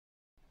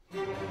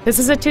This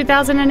is a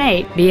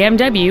 2008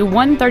 BMW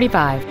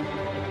 135.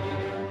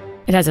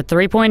 It has a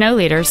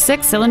 3.0-liter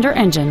six-cylinder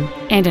engine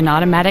and an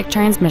automatic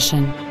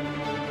transmission.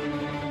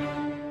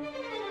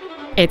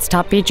 Its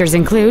top features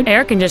include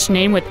air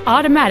conditioning with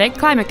automatic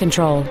climate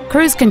control,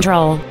 cruise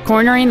control,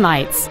 cornering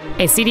lights,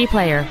 a CD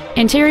player,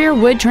 interior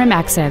wood trim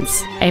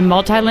accents, a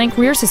multi-link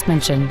rear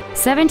suspension,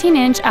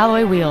 17-inch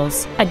alloy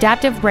wheels,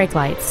 adaptive brake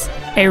lights,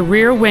 a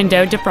rear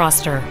window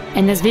defroster,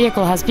 and this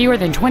vehicle has fewer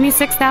than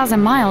 26,000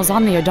 miles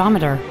on the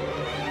odometer.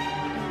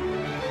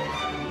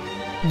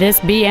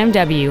 This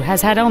BMW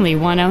has had only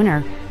one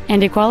owner,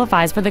 and it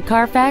qualifies for the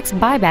Carfax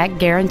buyback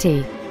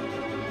guarantee.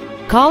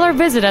 Call or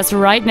visit us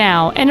right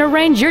now and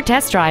arrange your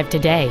test drive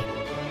today.